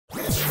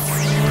So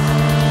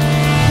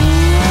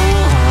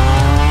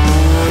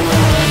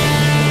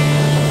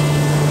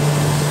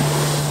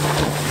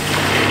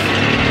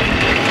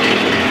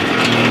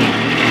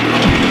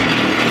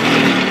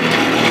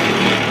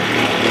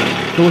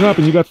what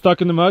happened? You got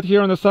stuck in the mud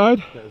here on the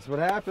side? That's what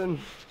happened.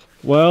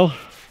 Well,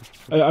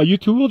 are you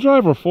two-wheel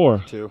drive or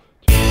four? Two.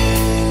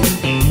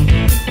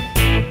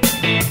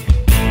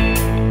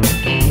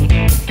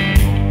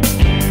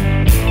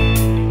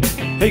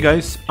 Hey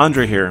guys,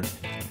 Andre here.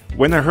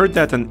 When I heard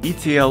that an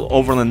ETL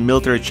Overland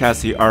military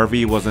chassis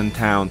RV was in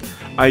town,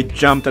 I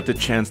jumped at the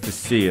chance to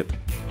see it.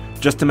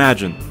 Just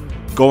imagine,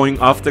 going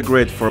off the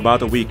grid for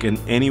about a week in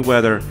any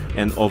weather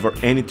and over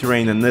any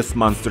terrain in this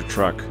monster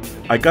truck.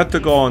 I got to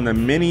go on a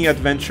mini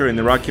adventure in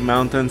the Rocky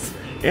Mountains,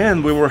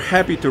 and we were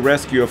happy to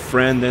rescue a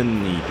friend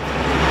in need.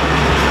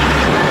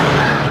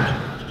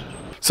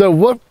 So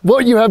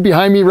what you have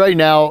behind me right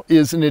now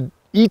is an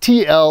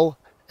ETL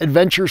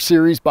Adventure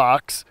Series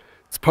box.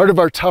 It's part of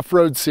our Tough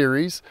Road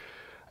series,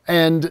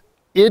 and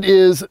it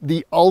is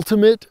the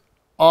ultimate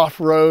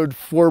off-road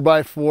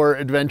 4x4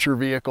 adventure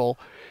vehicle.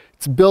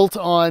 It's built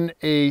on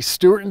a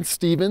Stewart &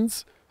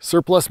 Stevens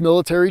surplus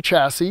military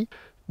chassis.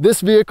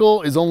 This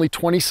vehicle is only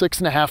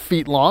 26.5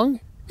 feet long.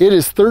 It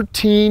is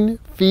 13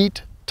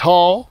 feet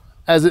tall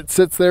as it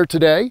sits there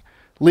today.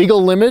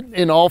 Legal limit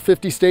in all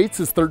 50 states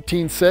is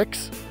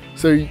 13.6.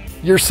 So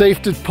you're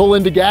safe to pull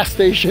into gas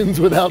stations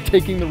without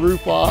taking the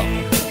roof off.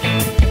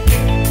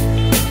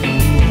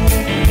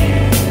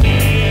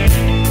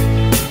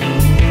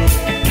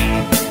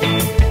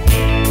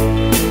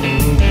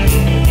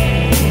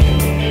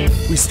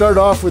 We start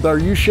off with our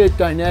U-shaped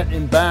dinette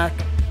in back,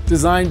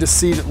 designed to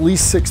seat at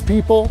least 6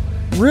 people.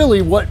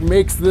 Really what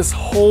makes this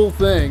whole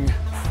thing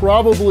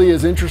probably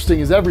as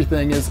interesting as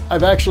everything is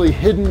I've actually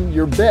hidden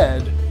your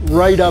bed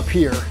right up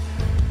here.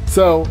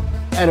 So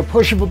at a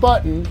push of a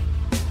button,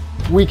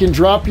 we can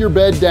drop your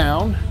bed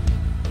down,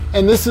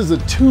 and this is a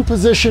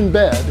 2-position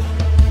bed.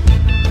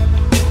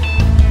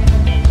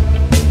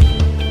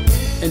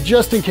 And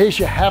just in case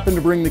you happen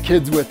to bring the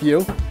kids with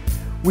you,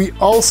 we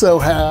also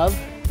have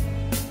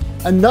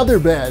another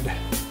bed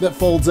that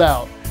folds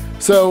out.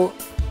 So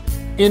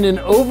in an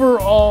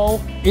overall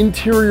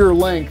interior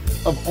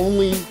length of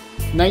only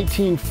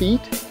 19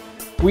 feet,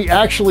 we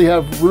actually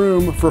have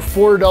room for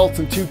 4 adults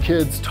and 2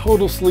 kids,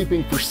 total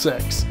sleeping for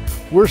 6.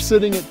 We're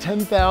sitting at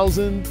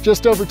 10,000,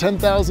 just over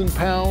 10,000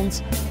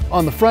 pounds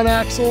on the front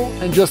axle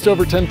and just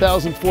over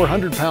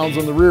 10,400 pounds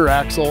on the rear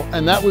axle.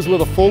 And that was with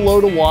a full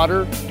load of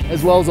water,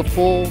 as well as a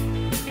full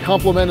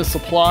complement of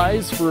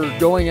supplies for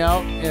going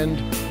out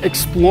and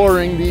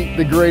exploring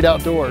the great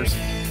outdoors.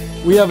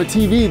 We have a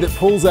TV that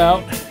pulls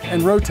out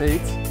and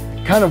rotates,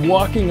 kind of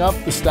walking up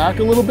the stack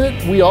a little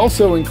bit. We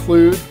also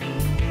include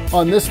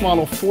on this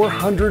model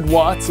 400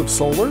 watts of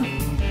solar.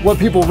 What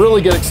people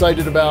really get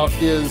excited about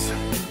is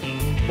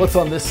what's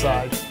on this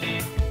side,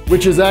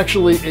 which is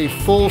actually a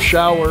full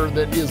shower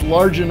that is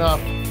large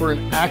enough for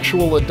an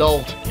actual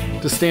adult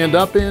to stand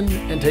up in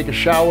and take a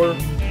shower.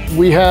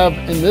 We have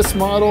in this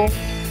model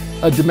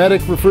a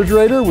Dometic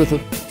refrigerator with a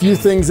few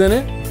things in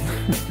it.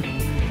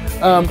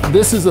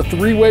 This is a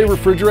 3-way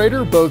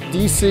refrigerator, both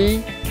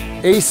DC,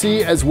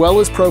 AC, as well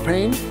as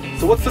propane.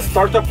 So what's the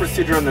startup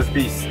procedure on this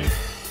beast?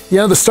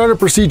 Yeah, the startup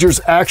procedure is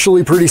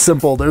actually pretty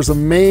simple. There's a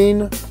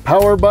main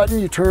power button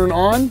you turn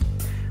on.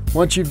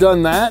 Once you've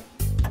done that,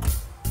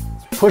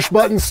 push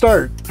button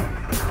start.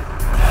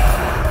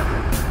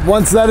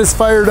 Once that is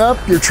fired up,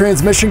 your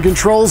transmission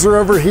controls are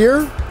over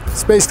here.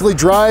 It's basically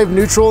drive,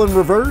 neutral, and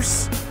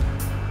reverse.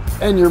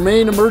 And your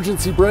main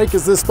emergency brake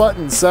is this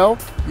button. So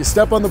you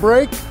step on the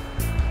brake,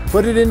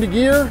 put it into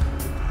gear,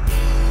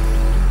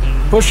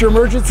 push your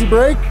emergency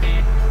brake,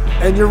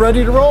 and you're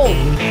ready to roll.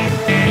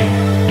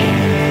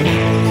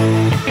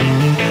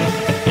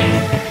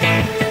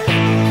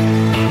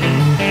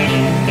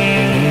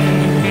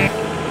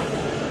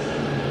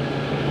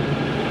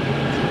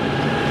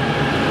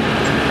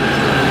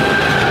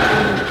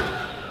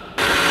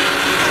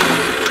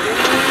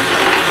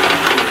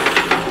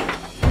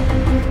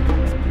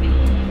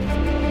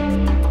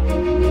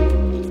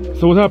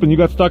 So what happened? You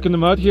got stuck in the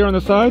mud here on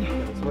the side?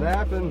 That's what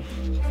happened.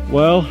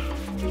 Well,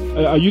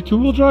 are you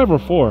two-wheel drive or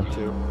four?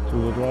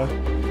 Two-wheel drive?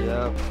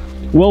 Yeah.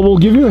 Well, we'll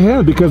give you a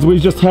hand because we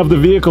just have the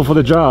vehicle for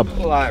the job.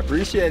 Well, I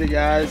appreciate it,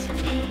 guys.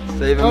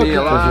 Saving me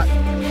a lot.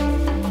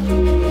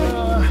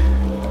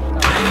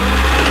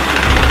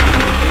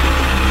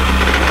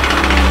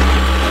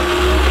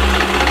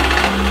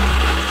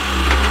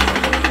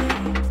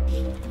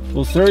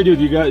 Well, sorry, dude,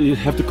 you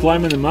have to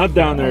climb in the mud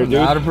down there, dude.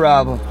 Not a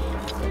problem.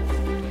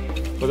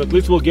 But at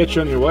least we'll get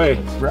you on your way.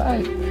 That's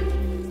right.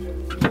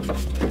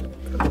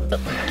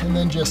 And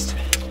then just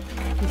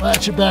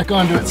latch it back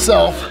onto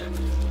itself,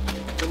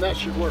 and that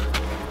should work.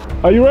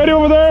 Are you ready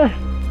over there?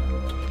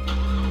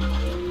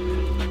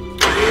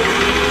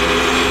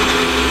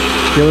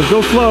 Okay, let's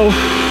go slow.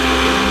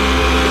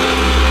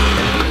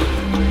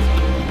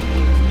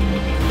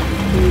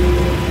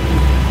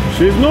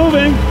 She's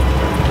moving.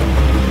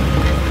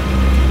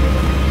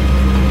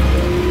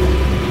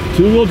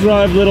 Two-wheel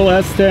drive little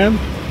S10.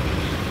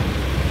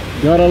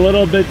 Got a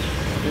little bit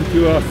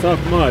into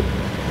soft mud.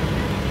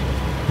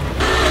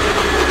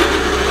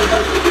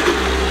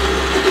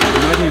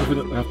 You might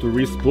even have to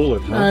re-spool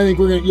it, huh? I think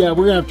we're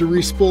gonna have to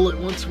re-spool it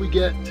once we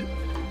get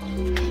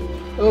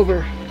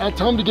over. I'll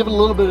tell him to give it a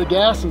little bit of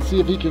gas and see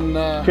if he can.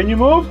 Can you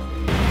move?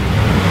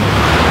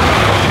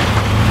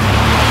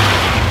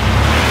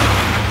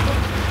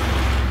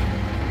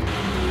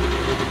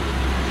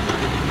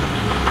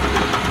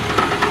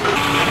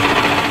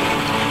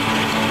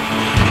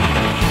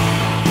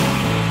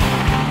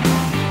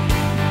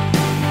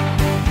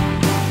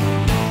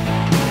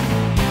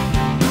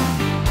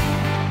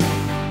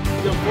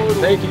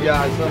 Thank you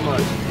guys so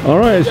much. All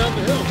right. Down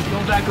the hill.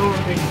 Don't back over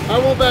me. I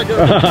won't back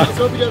up. Let's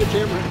hope you got a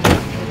camera.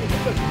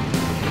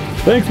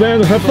 Thanks,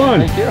 man. Have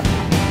fun. Thank you.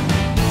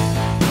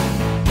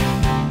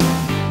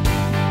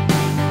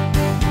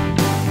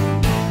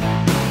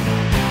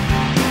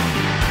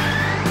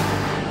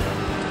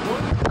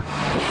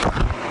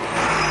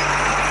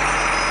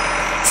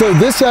 So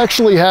this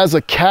actually has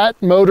a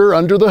Cat motor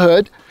under the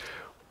hood.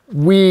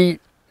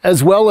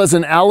 As well as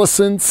an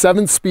Allison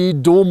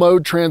 7-speed dual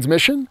mode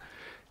transmission.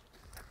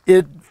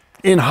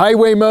 In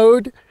highway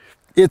mode,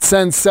 it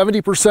sends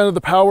 70% of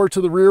the power to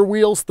the rear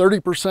wheels,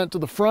 30% to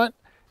the front.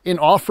 In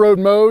off-road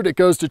mode, it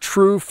goes to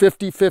true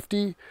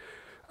 50-50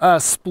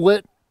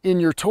 split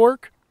in your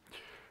torque.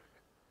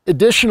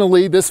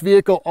 Additionally, this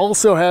vehicle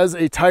also has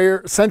a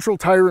central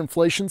tire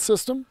inflation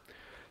system.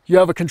 You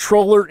have a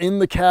controller in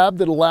the cab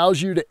that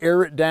allows you to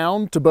air it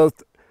down to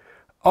both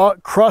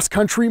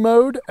cross-country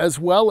mode as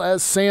well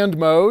as sand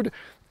mode,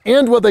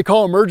 and what they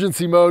call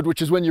emergency mode,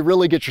 which is when you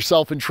really get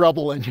yourself in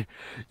trouble and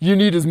you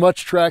need as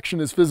much traction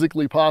as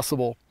physically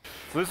possible.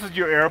 So this is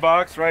your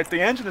airbox, right? The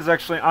engine is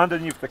actually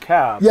underneath the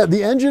cab. Yeah,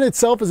 the engine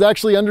itself is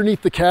actually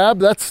underneath the cab.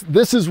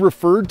 This is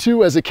referred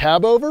to as a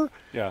cab over.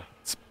 Yeah.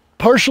 It's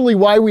partially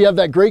why we have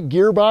that great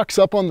gearbox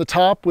up on the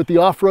top with the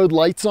off-road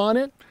lights on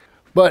it.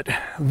 But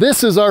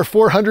this is our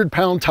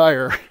 400-pound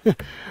tire.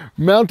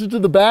 Mounted to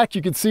the back,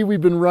 you can see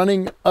we've been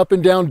running up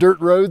and down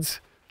dirt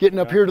roads, getting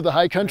up here to the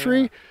high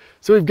country. Yeah.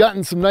 So we've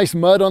gotten some nice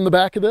mud on the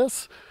back of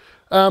this.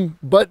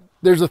 But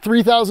there's a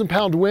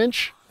 3,000-pound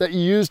winch that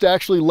you use to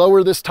actually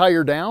lower this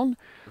tire down.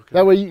 Okay.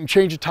 That way you can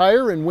change a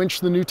tire and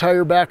winch the new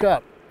tire back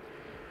up.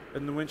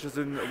 And the winch is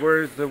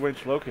where is the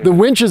winch located? The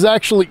winch is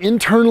actually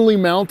internally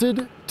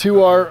mounted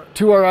to our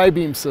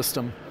I-beam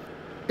system.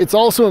 It's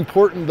also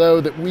important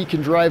though that we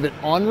can drive it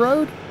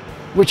on-road,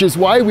 which is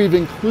why we've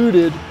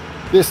included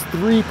this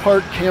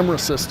 3-part camera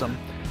system.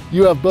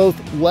 You have both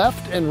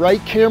left and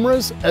right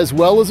cameras as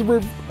well as a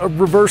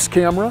reverse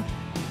camera.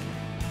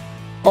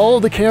 All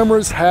of the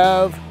cameras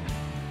have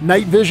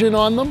night vision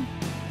on them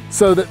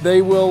so that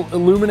they will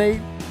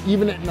illuminate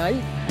even at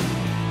night.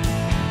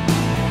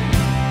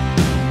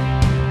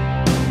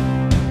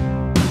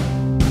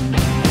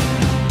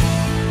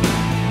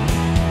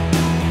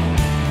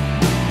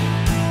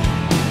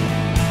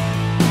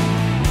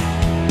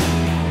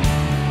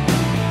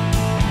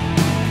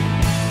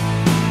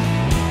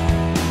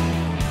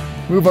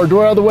 Move our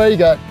door out of the way. You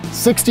got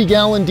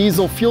 60-gallon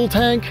diesel fuel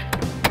tank.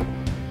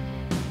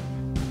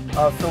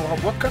 So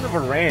what kind of a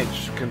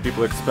range can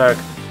people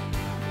expect,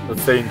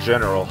 let's say in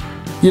general?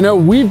 You know,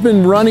 we've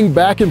been running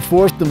back and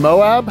forth to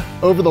Moab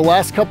over the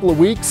last couple of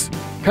weeks,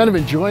 kind of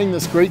enjoying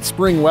this great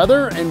spring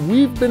weather, and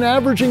we've been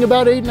averaging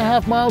about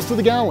 8.5 miles to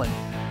the gallon.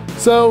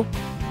 So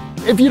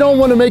if you don't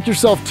want to make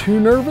yourself too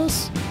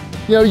nervous,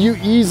 you know, you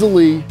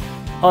easily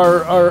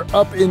are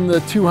up in the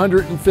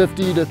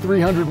 250 to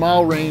 300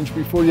 mile range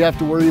before you have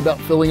to worry about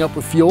filling up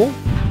with fuel.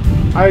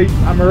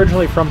 I'm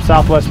originally from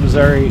Southwest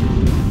Missouri,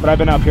 but I've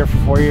been up here for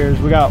 4 years.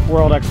 We got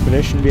World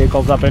Expedition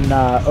vehicles up in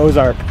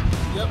Ozark.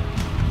 Yep.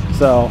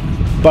 So,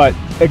 but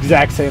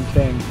exact same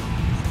thing.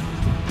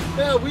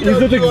 Yeah, we know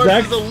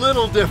yours is a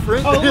little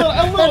different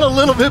and a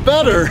little bit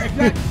better.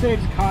 Exact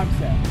same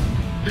concept.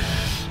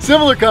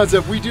 Similar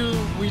concept. We do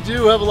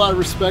have a lot of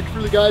respect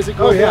for the guys at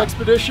Global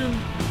Expedition,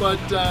 but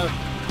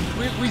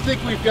we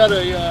think we've got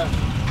a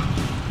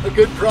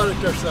good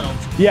product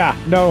ourselves. Yeah,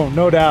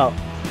 no doubt.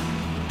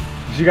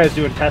 Did you guys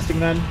doing testing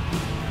then?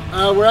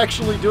 We're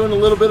actually doing a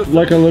little bit of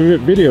like a little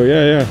bit video,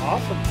 yeah.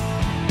 Awesome.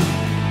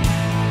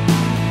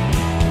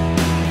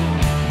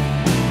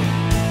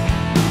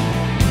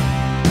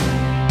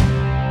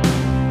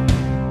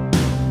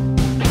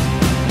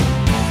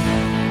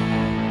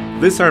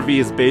 This RV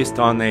is based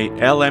on a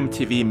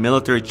LMTV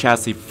military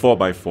chassis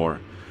 4x4.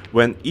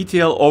 When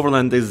ETL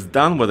Overland is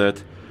done with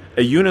it,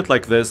 a unit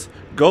like this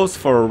goes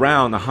for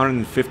around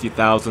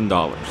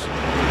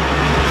 $150,000.